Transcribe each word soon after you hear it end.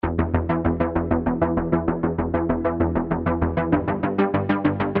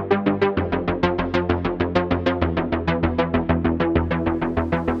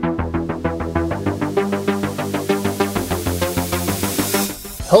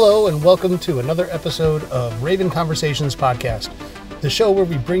Hello and welcome to another episode of Raven Conversations Podcast, the show where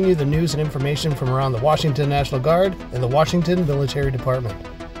we bring you the news and information from around the Washington National Guard and the Washington Military Department.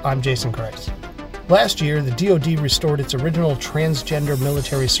 I'm Jason Kreis. Last year, the DoD restored its original transgender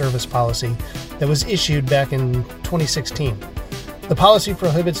military service policy that was issued back in 2016. The policy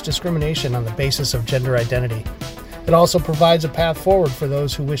prohibits discrimination on the basis of gender identity. It also provides a path forward for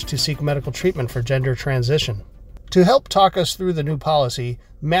those who wish to seek medical treatment for gender transition. To help talk us through the new policy,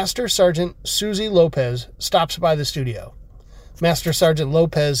 Master Sergeant Susie Lopez stops by the studio. Master Sergeant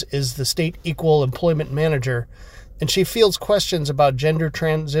Lopez is the State Equal Employment Manager, and she fields questions about gender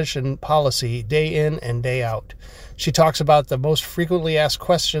transition policy day in and day out. She talks about the most frequently asked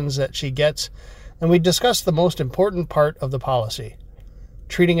questions that she gets, and we discuss the most important part of the policy,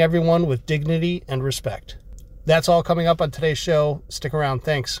 treating everyone with dignity and respect. That's all coming up on today's show. Stick around.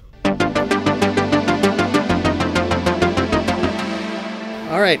 Thanks.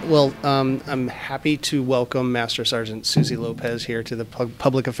 All right. Well, I'm happy to welcome Master Sergeant Susie Lopez here to the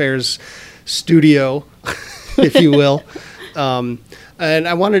Public Affairs studio, if you will. And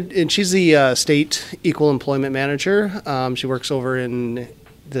she's the State Equal Employment Manager. She works over in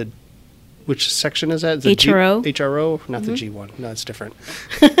which section is that? HRO. HRO, not the G1. No, it's different.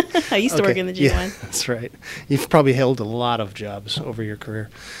 I used to work in the G1. Yeah, that's right. You've probably held a lot of jobs over your career.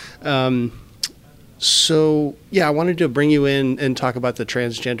 So, I wanted to bring you in and talk about the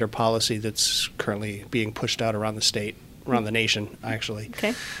transgender policy that's currently being pushed out around the state, around the nation, actually.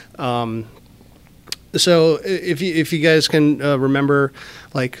 Okay. So, if you guys can remember,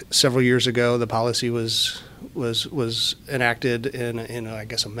 like several years ago, the policy was enacted in I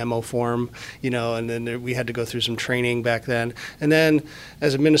guess a memo form, and then we had to go through some training back then. And then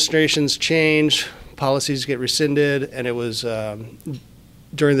as administrations change, policies get rescinded, and it was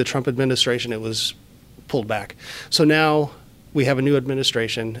during the Trump administration, it was pulled back. So now we have a new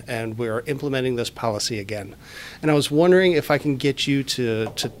administration, and we are implementing this policy again. And I was wondering if I can get you to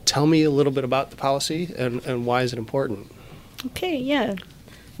tell me a little bit about the policy and why is it important? Okay, yeah.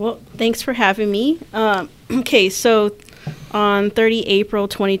 Well, thanks for having me. Okay, so on 30 April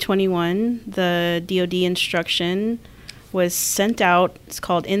 2021, the DoD instruction was sent out. It's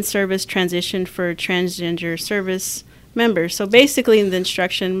called In-Service Transition for Transgender Service Members. So basically, the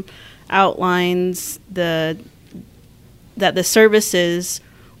instruction outlines that the services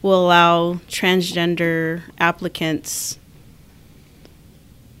will allow transgender applicants,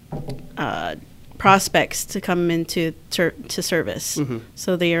 prospects to come into to service. Mm-hmm.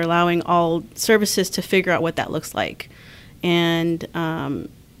 So they are allowing all services to figure out what that looks like. And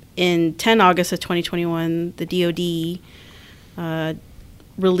in 10 August of 2021, the DoD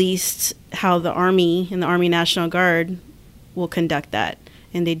released how the Army and the Army National Guard will conduct that.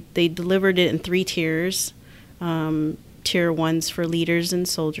 And they delivered it in 3 tiers. Tier 1's for leaders and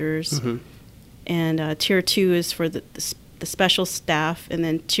soldiers. Mm-hmm. And Tier 2 is for the special staff. And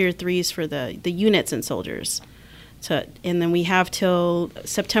then Tier 3 is for the units and soldiers. And then we have till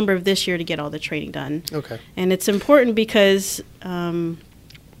September of this year to get all the training done. Okay. And it's important because the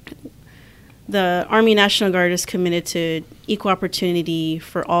Army National Guard is committed to equal opportunity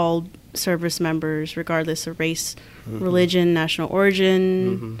for all service members, regardless of race, religion, national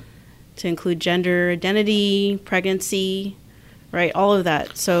origin, to include gender identity, pregnancy, right, all of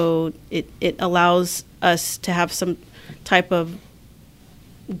that. So it allows us to have some type of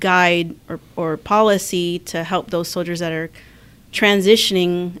guide or policy to help those soldiers that are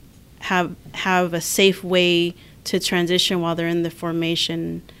transitioning have a safe way to transition while they're in the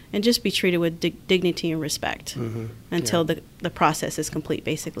formation and just be treated with dignity and respect until the process is complete,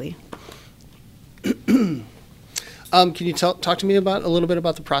 basically. Can you talk to me a little bit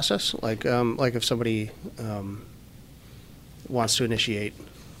about the process? Like if somebody wants to initiate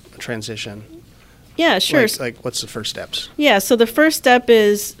a transition. Yeah, sure. Like what's the first steps? Yeah, so the first step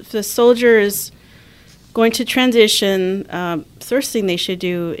is if the soldier is going to transition, first thing they should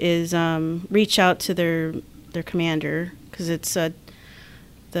do is reach out to their commander, because it's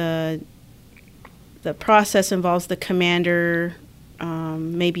the process involves the commander,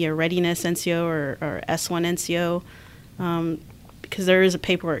 maybe a readiness NCO or S1 NCO, because there is a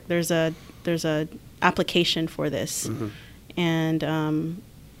paperwork. There's a application for this, and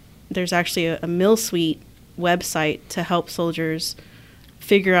there's actually a Mill Suite website to help soldiers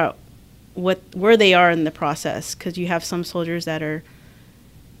figure out where they are in the process, because you have some soldiers that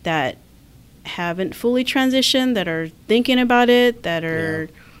haven't fully transitioned, that are thinking about it, that are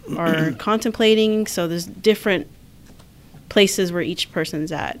contemplating. So there's different places where each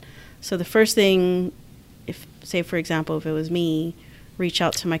person's at. So the first thing, if say for example, if it was me, reach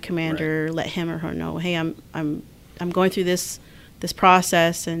out to my commander, let him or her know, hey, I'm going through this this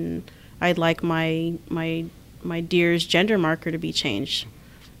process, and I'd like my deer's gender marker to be changed.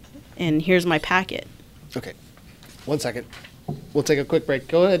 And here's my packet. Okay. 1 second. We'll take a quick break.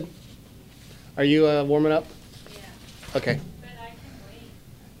 Go ahead. Are you warming up? Yeah. Okay. But I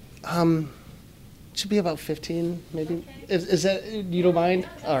can wait. Should be about 15, maybe. Okay. Is that, you don't mind?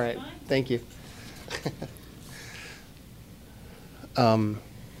 All right. Thank you.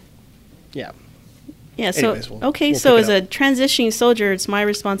 Yeah. Yeah. So Anyways, we'll as a transitioning soldier, it's my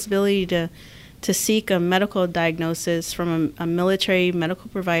responsibility to seek a medical diagnosis from a military medical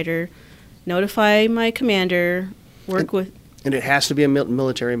provider, notify my commander, And it has to be a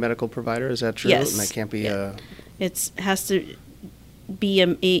military medical provider, is that true? Yes. And that can't be It has to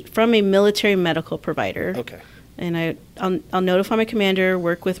be from a military medical provider. Okay. And I'll notify my commander,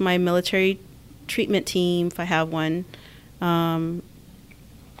 work with my military treatment team, if I have one,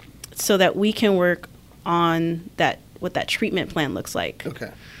 so that we can work on what that treatment plan looks like.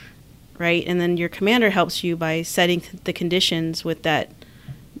 Okay. Right? And then your commander helps you by setting the conditions with that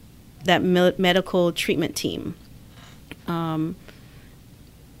medical treatment team. At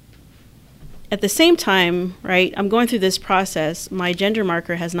the same time, right, I'm going through this process. My gender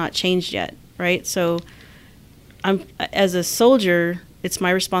marker has not changed yet, right? So as a soldier, it's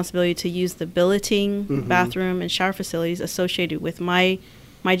my responsibility to use the billeting, bathroom, and shower facilities associated with my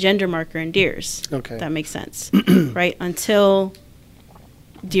gender marker in DEERS. Okay. That makes sense, right? Until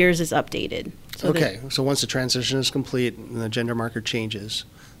DEERS is updated. So so once the transition is complete and the gender marker changes,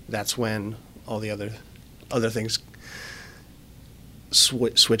 that's when all the other things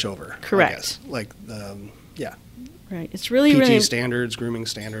switch over. Correct. I guess. Like, yeah. Right. It's really, PT standards, grooming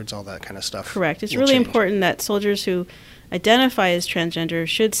standards, all that kind of stuff. Correct. It's really important that soldiers who identify as transgender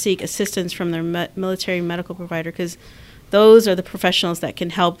should seek assistance from their military medical provider, because those are the professionals that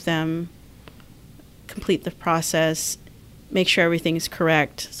can help them complete the process, make sure everything is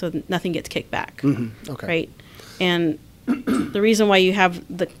correct so that nothing gets kicked back. Okay. Right. And the reason why you have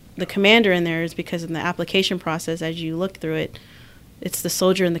the commander in there is because in the application process, as you look through it, it's the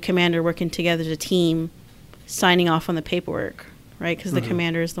soldier and the commander working together as a team, signing off on the paperwork, right? Because the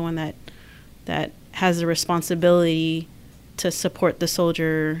commander is the one that has the responsibility to support the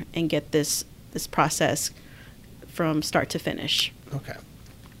soldier and get this process from start to finish. Okay.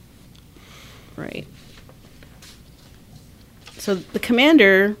 Right. So the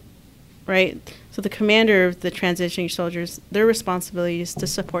commander, right? So the commander of the transitioning soldiers, their responsibility is to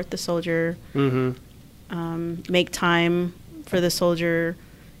support the soldier, make time for the soldier,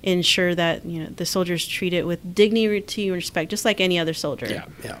 ensure that the soldier's treated with dignity and respect, just like any other soldier.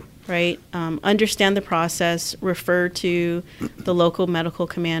 Yeah. Right. Understand the process. Refer to the local medical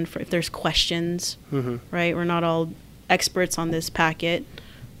command if there's questions. Right. We're not all experts on this packet.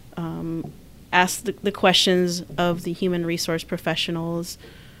 Ask the questions of the human resource professionals,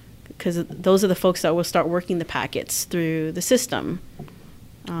 because those are the folks that will start working the packets through the system.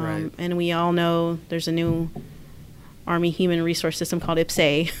 Right. And we all know there's a new Army human resource system called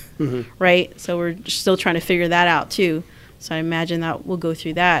IPSA, right? So we're still trying to figure that out too. So I imagine that we'll go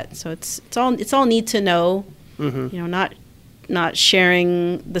through that. So it's all need to know, not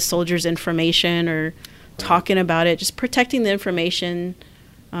sharing the soldiers' information or talking about it, just protecting the information,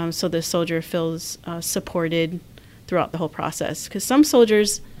 so the soldier feels supported throughout the whole process. Because some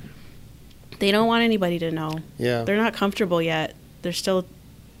soldiers, they don't want anybody to know. Yeah. They're not comfortable yet. They're still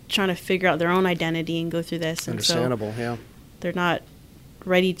trying to figure out their own identity and go through this. Understandable, and so yeah. They're not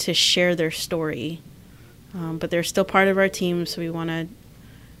ready to share their story, but they're still part of our team. So we want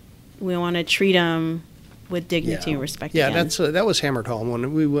to treat them with dignity and respect. Yeah, again. that was hammered home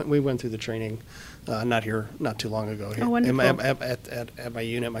when we went through the training. Not too long ago. Here. Oh, wonderful. At my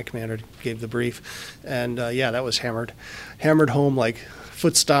unit, my commander gave the brief, and that was hammered home, like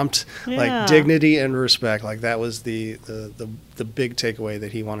foot stomped, like dignity and respect. Like that was the big takeaway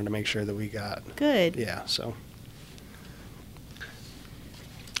that he wanted to make sure that we got. Good. Yeah. So,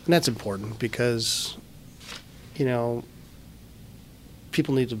 and that's important because,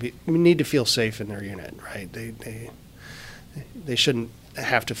 people need to feel safe in their unit, right? They shouldn't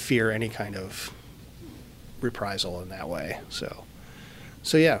have to fear any kind of reprisal in that way. So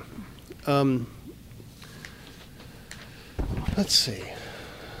yeah. Let's see.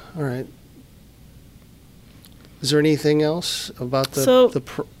 All right. Is there anything else about for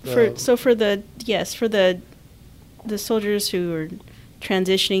the soldiers who are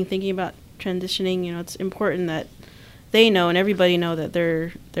thinking about transitioning, it's important that they know and everybody know that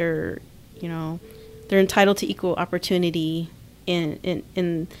they're entitled to equal opportunity in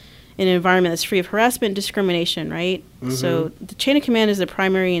an environment that's free of harassment and discrimination, right? So the chain of command is the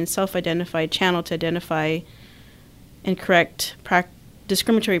primary and self-identified channel to identify and correct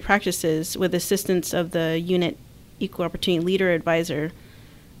discriminatory practices with assistance of the unit equal opportunity leader advisor.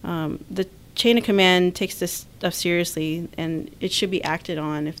 The chain of command takes this stuff seriously, and it should be acted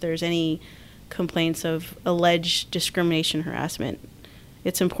on if there's any complaints of alleged discrimination, harassment.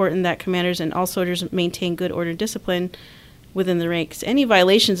 It's important that commanders and all soldiers maintain good order and discipline within the ranks. Any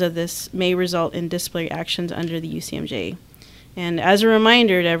violations of this may result in disciplinary actions under the UCMJ. And as a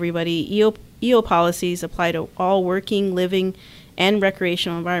reminder to everybody, EO policies apply to all working, living, and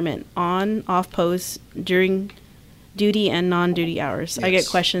recreational environment, on, off posts, during duty and non-duty hours. Yes. I get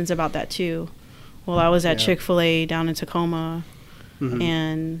questions about that too. Well, I was at Chick-fil-A down in Tacoma,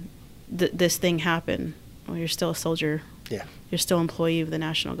 and this thing happened. Well, you're still a soldier. Yeah. You're still an employee of the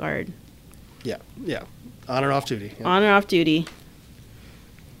National Guard. Yeah, yeah. On and off duty. Yeah. On and off duty.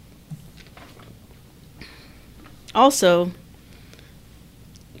 Also,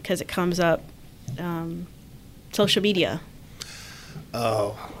 because it comes up, social media.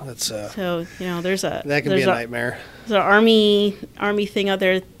 Oh, that's so there's a that can be a nightmare. There's an army thing out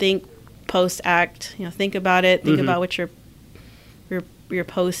there. Think, post, act. Think about it. Think about what you're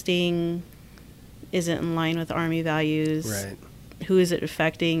posting. Isn't in line with Army values. Right. Who is it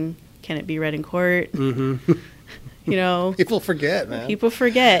affecting? Can it be read in court? People forget, man. People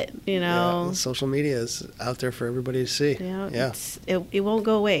forget. Yeah, social media is out there for everybody to see. It won't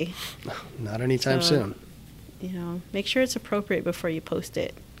go away. Not anytime soon. Make sure it's appropriate before you post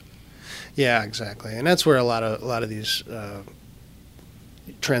it. Yeah, exactly, and that's where a lot of these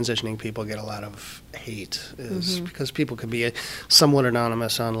transitioning people get a lot of hate, is because people can be somewhat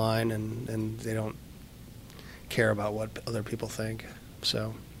anonymous online, and they don't care about what other people think.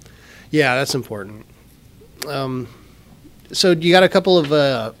 So, yeah, that's important. So you got a couple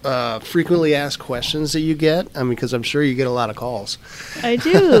of frequently asked questions that you get? Because I'm sure you get a lot of calls. I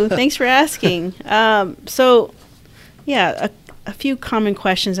do. Thanks for asking. A few common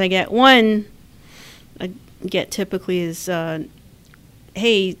questions I get. One I get typically is,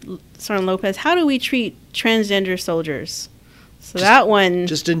 hey, Sergeant Lopez, how do we treat transgender soldiers? So that one...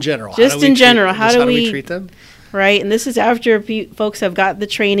 Just in general. How do we treat them? Right, and this is after folks have got the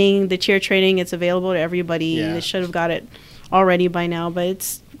training, the cheer training. It's available to everybody. Yeah. They should have got it already by now, but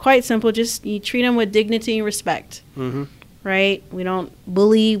it's quite simple. Just you treat them with dignity and respect. Right? We don't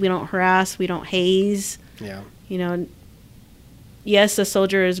bully, we don't harass, we don't haze. Yeah. Yes, a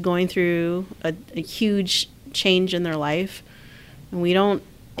soldier is going through a huge change in their life, and we don't.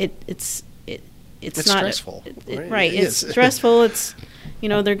 It's not stressful. Right. It's stressful. It's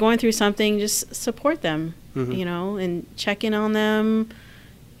they're going through something. Just support them. And check in on them.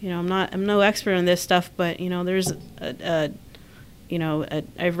 I'm no expert on this stuff, but there's I've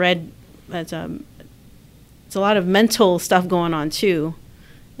read it's a lot of mental stuff going on too,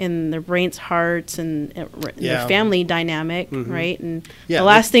 in their brains, hearts, and their family dynamic, right? And the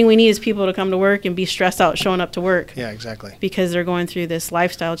last thing we need is people to come to work and be stressed out showing up to work. Yeah, exactly. Because they're going through this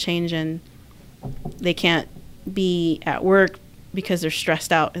lifestyle change and they can't be at work because they're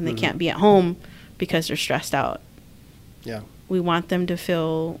stressed out, and they can't be at home because they're stressed out. Yeah. We want them to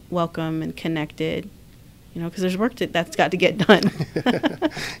feel welcome and connected, because there's work that's got to get done.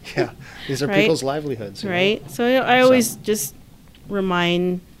 Yeah. These are people's livelihoods. Right. So I always just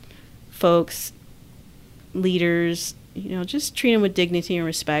remind folks, leaders, just treat them with dignity and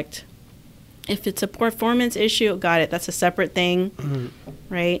respect. If it's a performance issue, got it. That's a separate thing,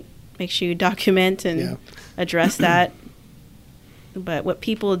 right? Make sure you document and address that. But what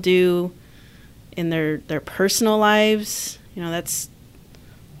people do in their personal lives, that's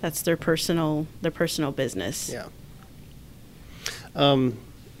their personal business. Yeah.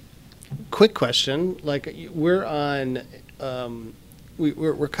 Quick question, like we're on,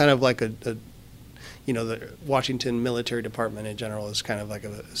 we're kind of like the Washington Military Department in general is kind of like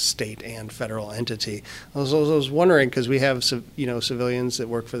a state and federal entity. I was wondering, because we have civilians that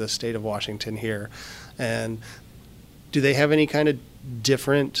work for the state of Washington here, and do they have any kind of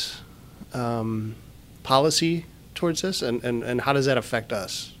different policy towards this, and how does that affect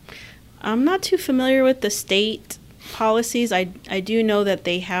us? I'm not too familiar with the state policies. I do know that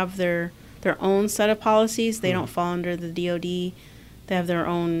they have their own set of policies. They don't fall under the DOD. They have their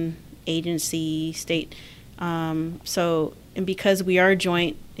own agency, state. And because we are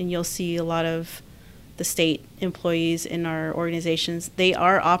joint, and you'll see a lot of the state employees in our organizations, they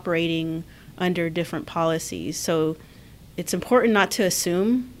are operating under different policies. So it's important not to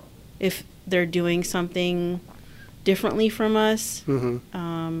assume if they're doing something differently from us.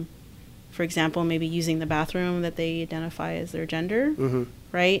 For example, maybe using the bathroom that they identify as their gender,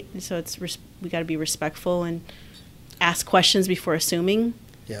 right? And so we got to be respectful and ask questions before assuming.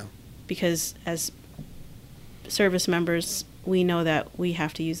 Yeah. Because as service members, we know that we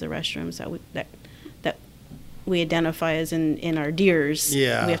have to use the restrooms that we identify as in our DEERs.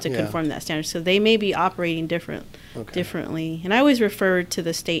 Yeah, we have to yeah. conform to that standard. So they may be operating differently. And I always refer to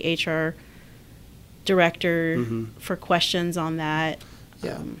the state HR director for questions on that.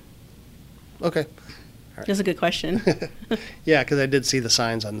 Yeah. Okay. That's a good question. Yeah, because I did see the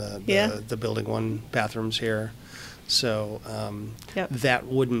signs on the Yeah. Building 1 bathrooms here. So Yep. that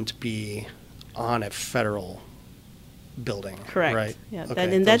wouldn't be on a federal building, Correct. right? Yeah, Okay,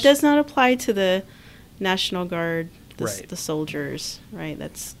 that those- does not apply to the National Guard, Right. the soldiers, right?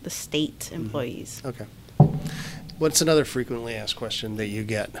 That's the state Mm-hmm. employees. Okay. What's another frequently asked question that you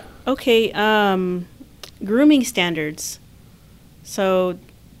get? Okay, grooming standards. So,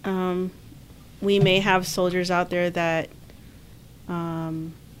 we may have soldiers out there that are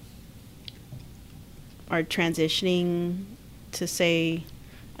transitioning to, say,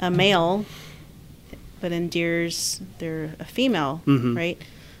 a male, but in DEERs they're a female, Mhm. right?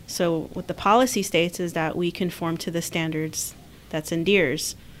 So what the policy states is that we conform to the standards that's in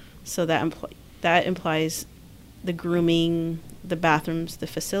DEERs. So that implies the grooming, the bathrooms, the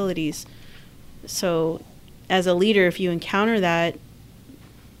facilities. So as a leader, if you encounter that,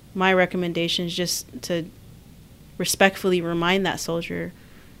 my recommendation is just to respectfully remind that soldier,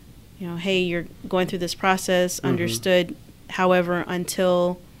 hey, you're going through this process, understood. However,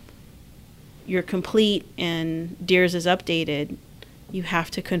 until you're complete and DEERs is updated, you have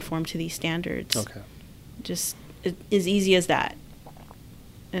to conform to these standards. Okay. Just as easy as that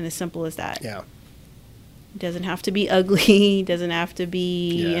and as simple as that. Yeah. It doesn't have to be ugly, doesn't have to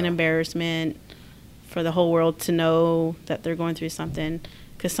be an Yeah. embarrassment for the whole world to know that they're going through something.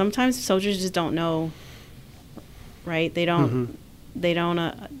 Because sometimes soldiers just don't know, right? They don't,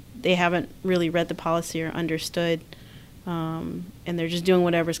 they haven't really read the policy or understood, and they're just doing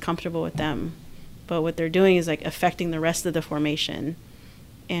whatever's comfortable with them. But what they're doing is like affecting the rest of the formation,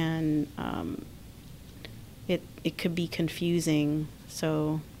 and it could be confusing.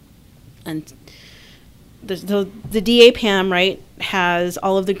 So, and the DAPAM, right, has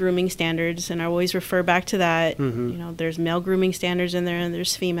all of the grooming standards, and I always refer back to that. There's male grooming standards in there, and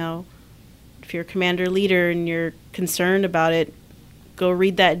there's female. If you're a commander leader and you're concerned about it, go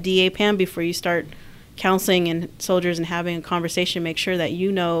read that DAPAM before you start counseling and soldiers and having a conversation. Make sure that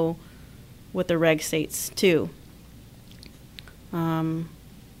you know what the reg states too.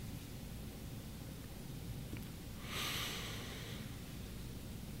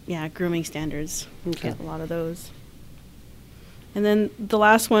 Yeah, grooming standards. Okay. Get a lot of those. And then the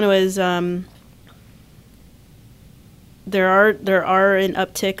last one was there are an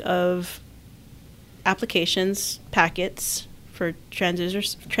uptick of applications, packets for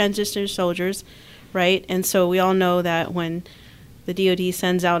transitioner soldiers, right? And so we all know that when the DoD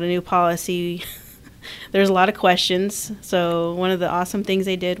sends out a new policy, there's a lot of questions. So one of the awesome things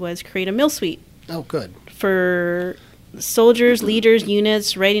they did was create a meal suite Oh, good. for soldiers, leaders,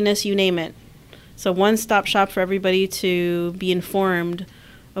 units, readiness, you name it. So one-stop shop for everybody to be informed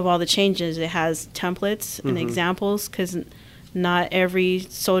of all the changes. It has templates and examples because not every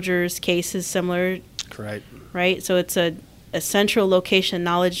soldier's case is similar, Correct. right? So it's a central location,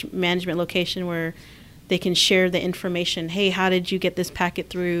 knowledge management location where they can share the information. Hey, how did you get this packet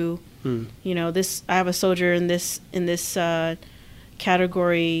through? This I have a soldier in this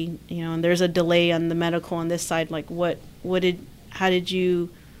category, and there's a delay on the medical on this side. Like, how did you?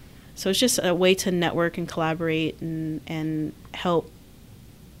 So it's just a way to network and collaborate and help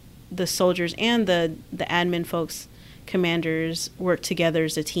the soldiers and the admin folks, commanders, work together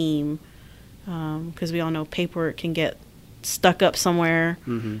as a team. Because we all know paperwork can get stuck up somewhere,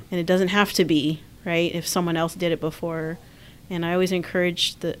 and it doesn't have to be, right, if someone else did it before. And I always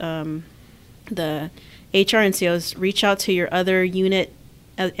encourage the HR NCOs, reach out to your other unit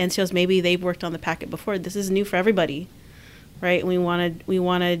NCOs. Maybe they've worked on the packet before. This is new for everybody, right? We want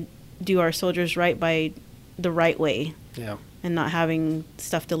to do our soldiers right by the right way, and not having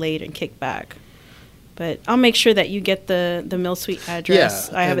stuff delayed and kicked back. But I'll make sure that you get the Mill Suite address.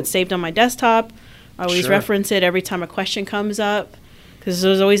 Yeah, I have it saved on my desktop. I always reference it every time a question comes up, because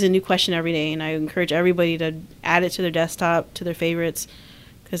there's always a new question every day, and I encourage everybody to add it to their desktop, to their favorites,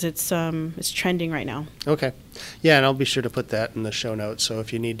 because it's trending right now. Okay. Yeah, and I'll be sure to put that in the show notes. So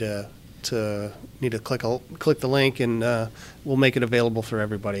if you need to click the link, and we'll make it available for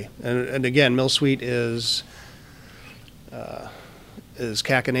everybody. And again, Mill Suite is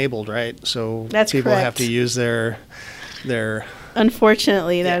CAC enabled, right? So That's people correct. have to use their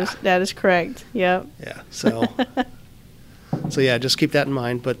Unfortunately, that is correct. Yep. yeah. So yeah, just keep that in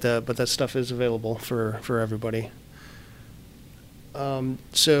mind. But that stuff is available for everybody.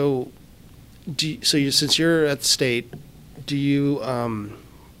 So Since you're at the state, do you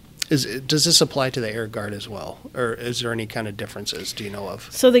does this apply to the Air Guard as well, or is there any kind of differences? Do you know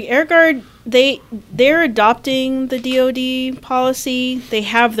of? So the Air Guard, they're adopting the DoD policy. They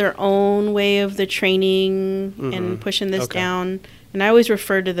have their own way of the training and pushing this down. And I always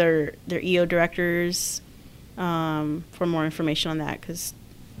refer to their EO directors for more information on that, because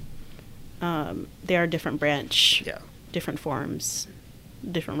they are a different branch, different forms,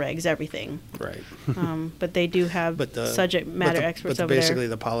 different regs, everything. Right. But they do have subject matter experts over there. Basically,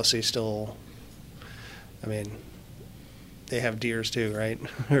 the policy still, I mean, they have deers too, right?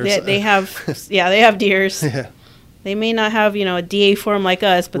 They have deers. Yeah. They may not have, a DA form like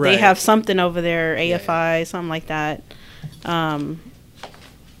us, but they have something over there, AFI, something like that.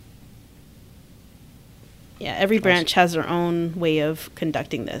 Every branch has their own way of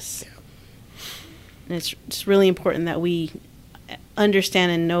conducting this. Yeah. And it's really important that we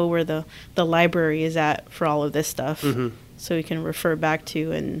understand and know where the library is at for all of this stuff, so we can refer back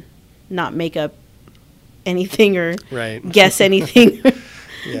to and not make up anything or guess anything.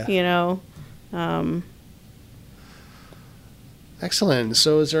 Excellent.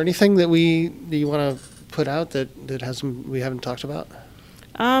 So is there anything that you want to put out that we haven't talked about?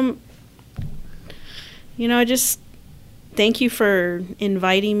 Just thank you for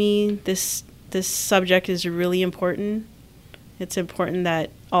inviting me. This subject is really important. It's important that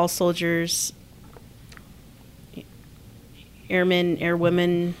all soldiers, airmen,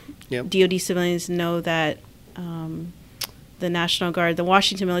 airwomen, DoD civilians know that the National Guard, the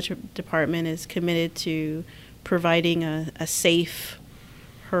Washington Military Department, is committed to providing a safe,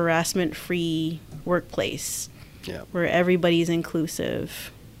 harassment-free workplace where everybody's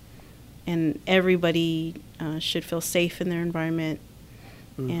inclusive and everybody should feel safe in their environment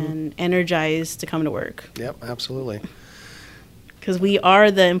and energized to come to work. Yep, absolutely. Because we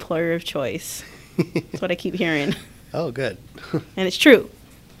are the employer of choice. That's what I keep hearing. Oh, good. And it's true.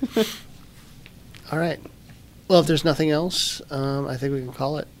 All right. Well, if there's nothing else, I think we can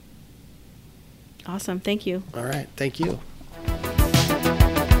call it. Awesome. Thank you. All right. Thank you.